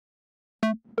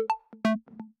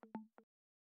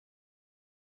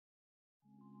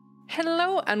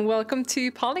Hello and welcome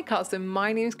to PolyCosm.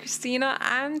 My name is Christina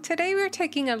and today we're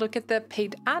taking a look at the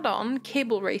paid add-on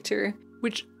Cablerator,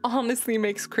 which honestly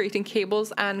makes creating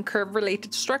cables and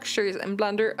curve-related structures in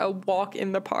Blender a walk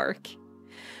in the park.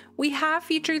 We have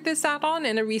featured this add-on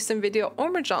in a recent video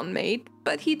Omercan made,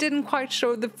 but he didn't quite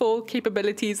show the full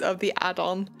capabilities of the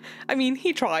add-on. I mean,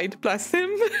 he tried, bless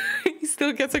him. He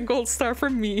still gets a gold star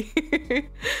from me.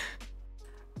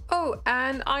 Oh,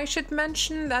 and I should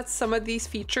mention that some of these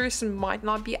features might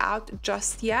not be out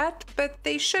just yet, but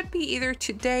they should be either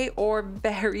today or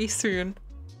very soon.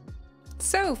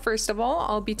 So first of all,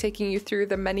 I'll be taking you through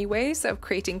the many ways of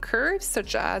creating curves,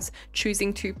 such as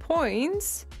choosing 2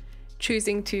 points,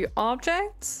 choosing 2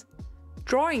 objects,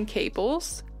 drawing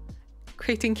cables,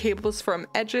 creating cables from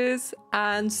edges,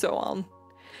 and so on.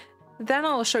 Then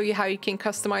I'll show you how you can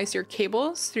customize your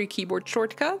cables through keyboard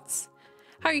shortcuts,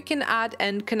 how you can add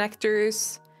end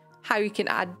connectors, how you can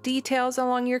add details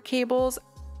along your cables,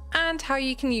 and how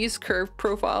you can use curve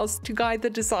profiles to guide the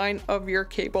design of your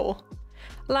cable.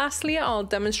 Lastly, I'll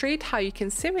demonstrate how you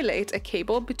can simulate a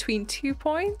cable between 2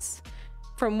 points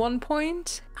from 1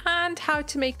 point, and how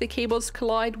to make the cables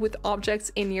collide with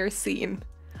objects in your scene.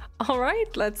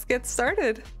 Alright, let's get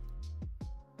started.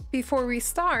 Before we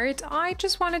start, I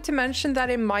just wanted to mention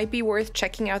that it might be worth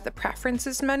checking out the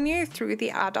preferences menu through the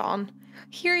add-on.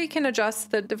 Here you can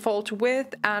adjust the default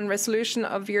width and resolution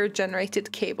of your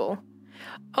generated cable.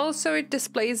 Also, it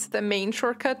displays the main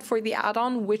shortcut for the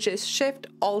add-on, which is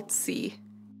Shift-Alt-C.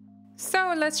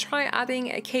 So let's try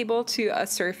adding a cable to a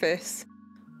surface.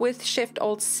 With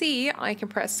Shift-Alt-C, I can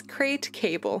press Create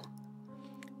Cable.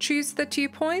 Choose the 2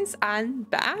 points and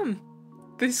bam!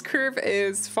 This curve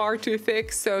is far too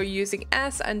thick, so using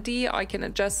S and D, I can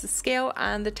adjust the scale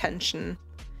and the tension.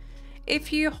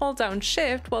 If you hold down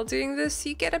Shift while doing this,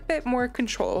 you get a bit more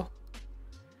control.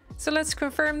 So let's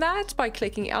confirm that by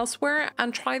clicking elsewhere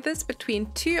and try this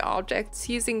between 2 objects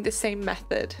using the same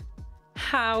method.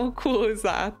 How cool is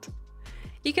that?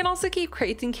 You can also keep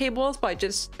creating cables by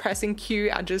just pressing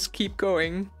Q and just keep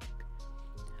going.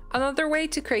 Another way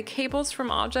to create cables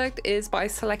from object is by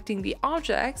selecting the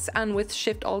objects and with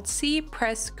Shift-Alt-C,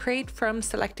 press Create from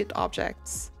Selected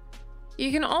Objects.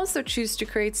 You can also choose to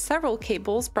create several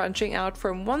cables branching out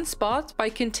from one spot by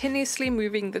continuously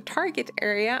moving the target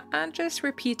area and just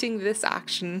repeating this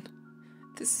action.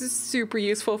 This is super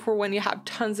useful for when you have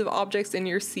tons of objects in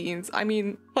your scenes. I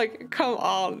mean, like, come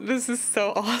on, this is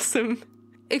so awesome.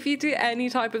 If you do any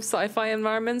type of sci-fi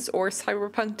environments or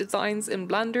cyberpunk designs in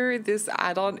Blender, this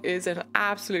add-on is an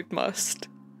absolute must.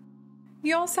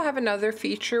 You also have another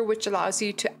feature which allows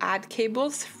you to add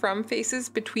cables from faces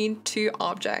between 2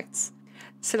 objects.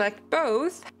 Select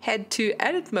both, head to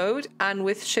Edit Mode, and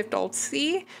with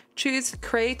Shift-Alt-C, choose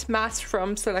Create Mask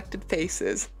from Selected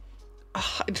Faces.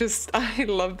 Oh, I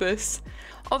love this.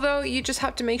 Although you just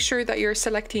have to make sure that you're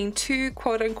selecting 2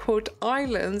 quote-unquote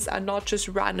islands and not just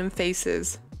random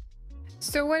faces.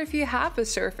 So what if you have a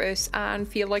surface and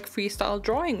feel like freestyle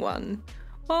drawing one?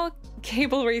 Well,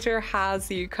 Cablerator has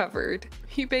you covered.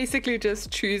 You basically just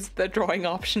choose the drawing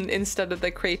option instead of the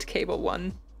create cable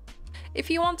one. If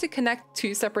you want to connect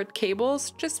 2 separate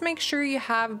cables, just make sure you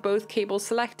have both cables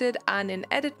selected, and in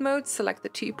edit mode, select the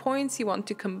 2 points you want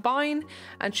to combine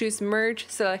and choose merge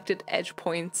selected edge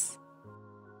points.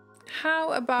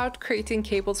 How about creating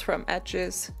cables from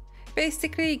edges?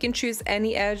 Basically, you can choose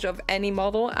any edge of any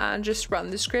model and just run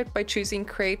the script by choosing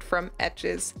create from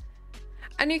edges.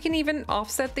 And you can even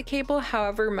offset the cable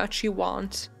however much you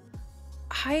want.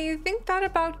 I think that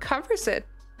about covers it.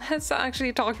 Let's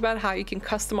actually talk about how you can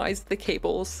customize the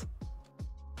cables.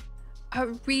 A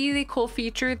really cool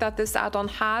feature that this add-on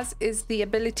has is the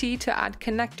ability to add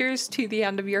connectors to the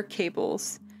end of your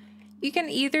cables. You can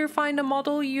either find a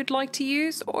model you'd like to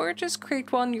use or just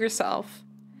create one yourself.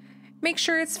 Make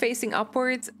sure it's facing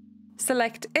upwards,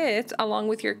 select it along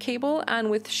with your cable,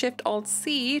 and with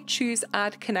Shift-Alt-C, choose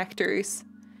Add Connectors.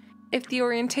 If the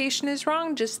orientation is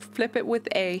wrong, just flip it with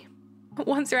A.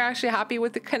 Once you're actually happy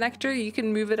with the connector, you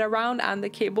can move it around and the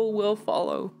cable will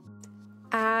follow.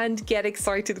 And get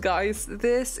excited, guys.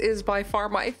 This is by far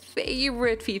my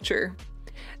favorite feature.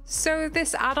 So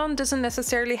this add-on doesn't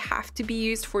necessarily have to be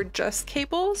used for just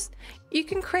cables. You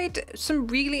can create some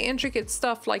really intricate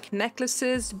stuff like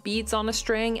necklaces, beads on a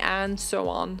string, and so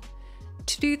on.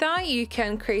 To do that, you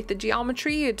can create the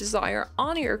geometry you desire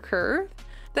on your curve,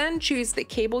 then choose the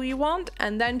cable you want,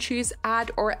 and then choose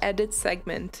Add or Edit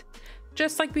Segment.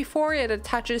 Just like before, it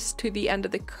attaches to the end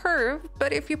of the curve,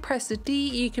 but if you press D,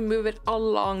 you can move it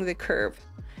along the curve.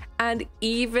 And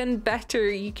even better,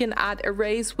 you can add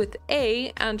arrays with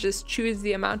A and just choose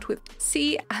the amount with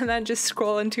C and then just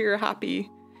scroll until you're happy.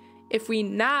 If we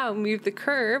now move the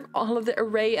curve, all of the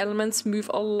array elements move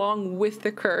along with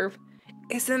the curve.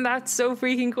 Isn't that so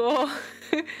freaking cool?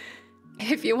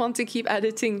 If you want to keep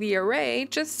editing the array,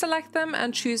 just select them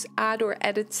and choose Add or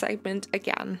Edit Segment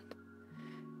again.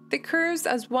 The curves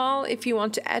as well, if you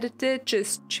want to edit it,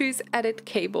 just choose Edit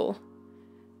Cable.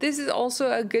 This is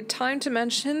also a good time to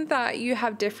mention that you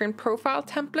have different profile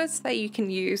templates that you can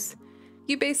use.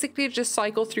 You basically just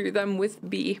cycle through them with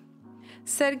B.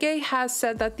 Sergey has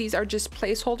said that these are just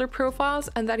placeholder profiles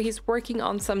and that he's working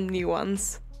on some new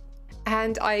ones.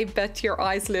 And I bet your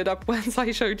eyes lit up once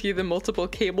I showed you the multiple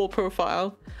cable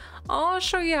profile. I'll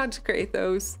show you how to create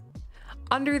those.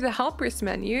 Under the helpers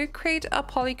menu, create a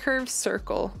polycurve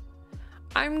circle.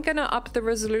 I'm gonna up the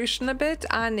resolution a bit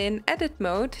and in edit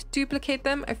mode, duplicate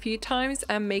them a few times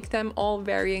and make them all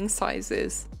varying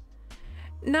sizes.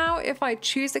 Now if I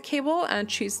choose a cable and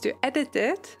choose to edit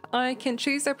it, I can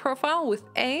choose a profile with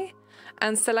A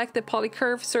and select the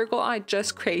polycurve circle I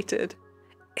just created.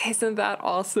 Isn't that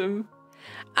awesome?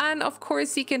 And of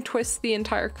course you can twist the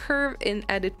entire curve in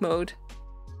edit mode.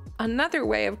 Another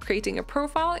way of creating a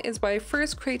profile is by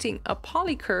first creating a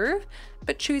polycurve,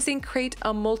 but choosing create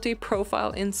a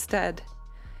multi-profile instead.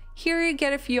 Here you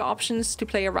get a few options to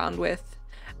play around with.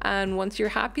 And once you're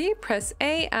happy, press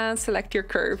A and select your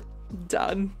curve.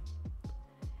 Done.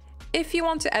 If you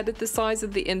want to edit the size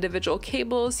of the individual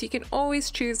cables, you can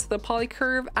always choose the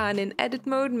polycurve and in edit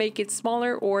mode make it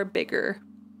smaller or bigger.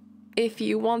 If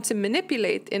you want to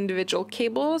manipulate individual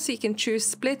cables, you can choose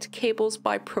split cables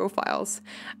by profiles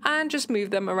and just move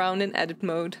them around in edit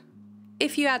mode.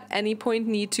 If you at any point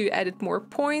need to edit more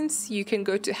points, you can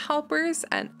go to helpers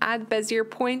and add Bezier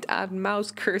point, add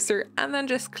mouse cursor, and then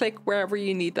just click wherever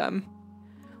you need them.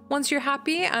 Once you're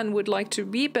happy and would like to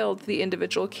rebuild the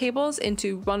individual cables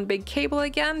into one big cable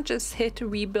again, just hit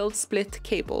Rebuild Split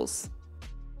Cables.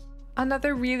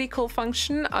 Another really cool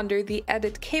function under the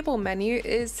Edit Cable menu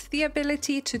is the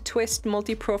ability to twist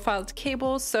multi-profiled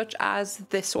cables such as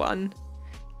this one.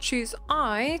 Choose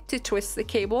I to twist the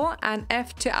cable and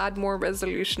F to add more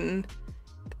resolution.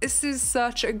 This is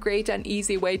such a great and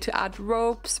easy way to add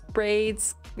ropes,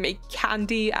 braids, make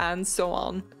candy, and so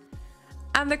on.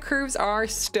 And the curves are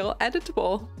still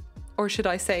editable. Or should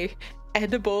I say,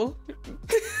 edible?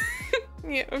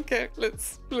 Yeah, okay,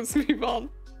 let's move on.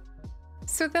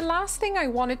 So the last thing I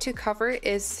wanted to cover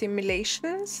is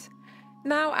simulations.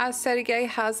 Now, as Sergey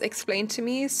has explained to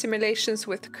me, simulations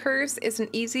with curves isn't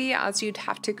easy as you'd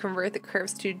have to convert the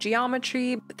curves to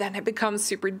geometry, but then it becomes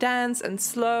super dense and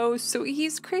slow, so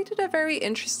he's created a very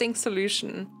interesting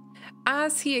solution.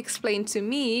 As he explained to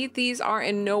me, these are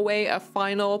in no way a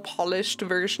final, polished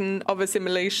version of a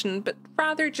simulation, but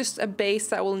rather just a base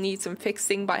that will need some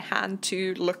fixing by hand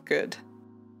to look good.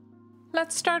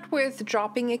 Let's start with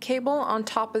dropping a cable on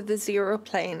top of the zero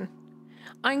plane.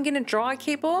 I'm going to draw a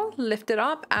cable, lift it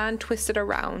up, and twist it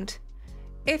around.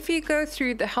 If you go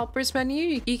through the helpers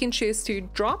menu, you can choose to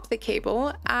drop the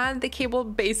cable, and the cable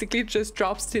basically just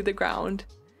drops to the ground.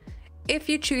 If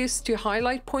you choose to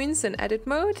highlight points in edit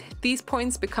mode, these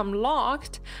points become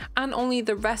locked and only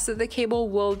the rest of the cable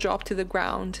will drop to the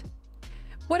ground.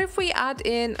 What if we add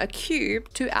in a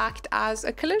cube to act as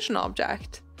a collision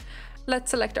object? Let's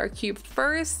select our cube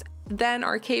first, then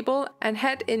our cable, and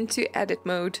head into edit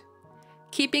mode.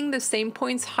 Keeping the same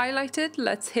points highlighted,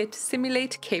 let's hit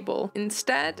Simulate Cable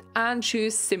instead and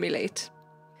choose Simulate.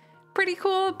 Pretty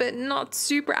cool, but not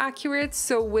super accurate,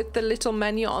 so with the little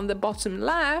menu on the bottom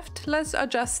left, let's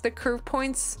adjust the curve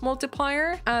points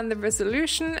multiplier and the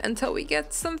resolution until we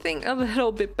get something a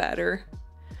little bit better.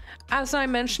 As I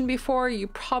mentioned before, you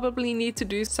probably need to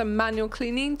do some manual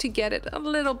cleaning to get it a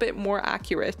little bit more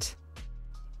accurate.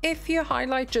 If you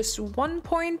highlight just one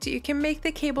point, you can make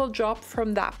the cable drop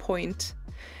from that point.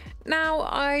 Now,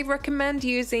 I recommend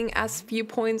using as few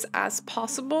points as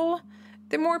possible.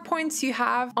 The more points you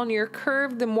have on your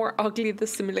curve, the more ugly the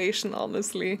simulation,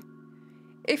 honestly.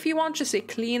 If you want just a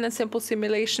clean and simple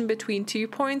simulation between 2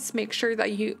 points, make sure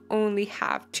that you only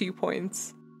have 2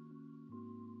 points.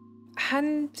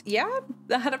 And yeah,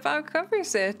 that about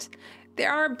covers it.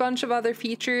 There are a bunch of other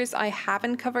features I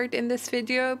haven't covered in this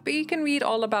video, but you can read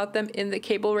all about them in the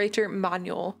Cablerator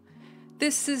manual.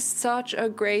 This is such a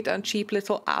great and cheap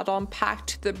little add-on packed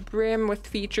to the brim with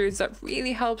features that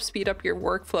really help speed up your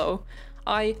workflow.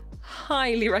 I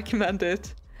highly recommend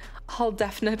it. I'll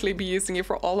definitely be using it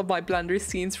for all of my Blender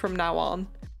scenes from now on.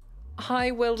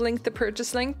 I will link the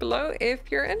purchase link below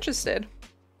if you're interested.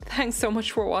 Thanks so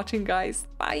much for watching, guys.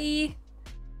 Bye!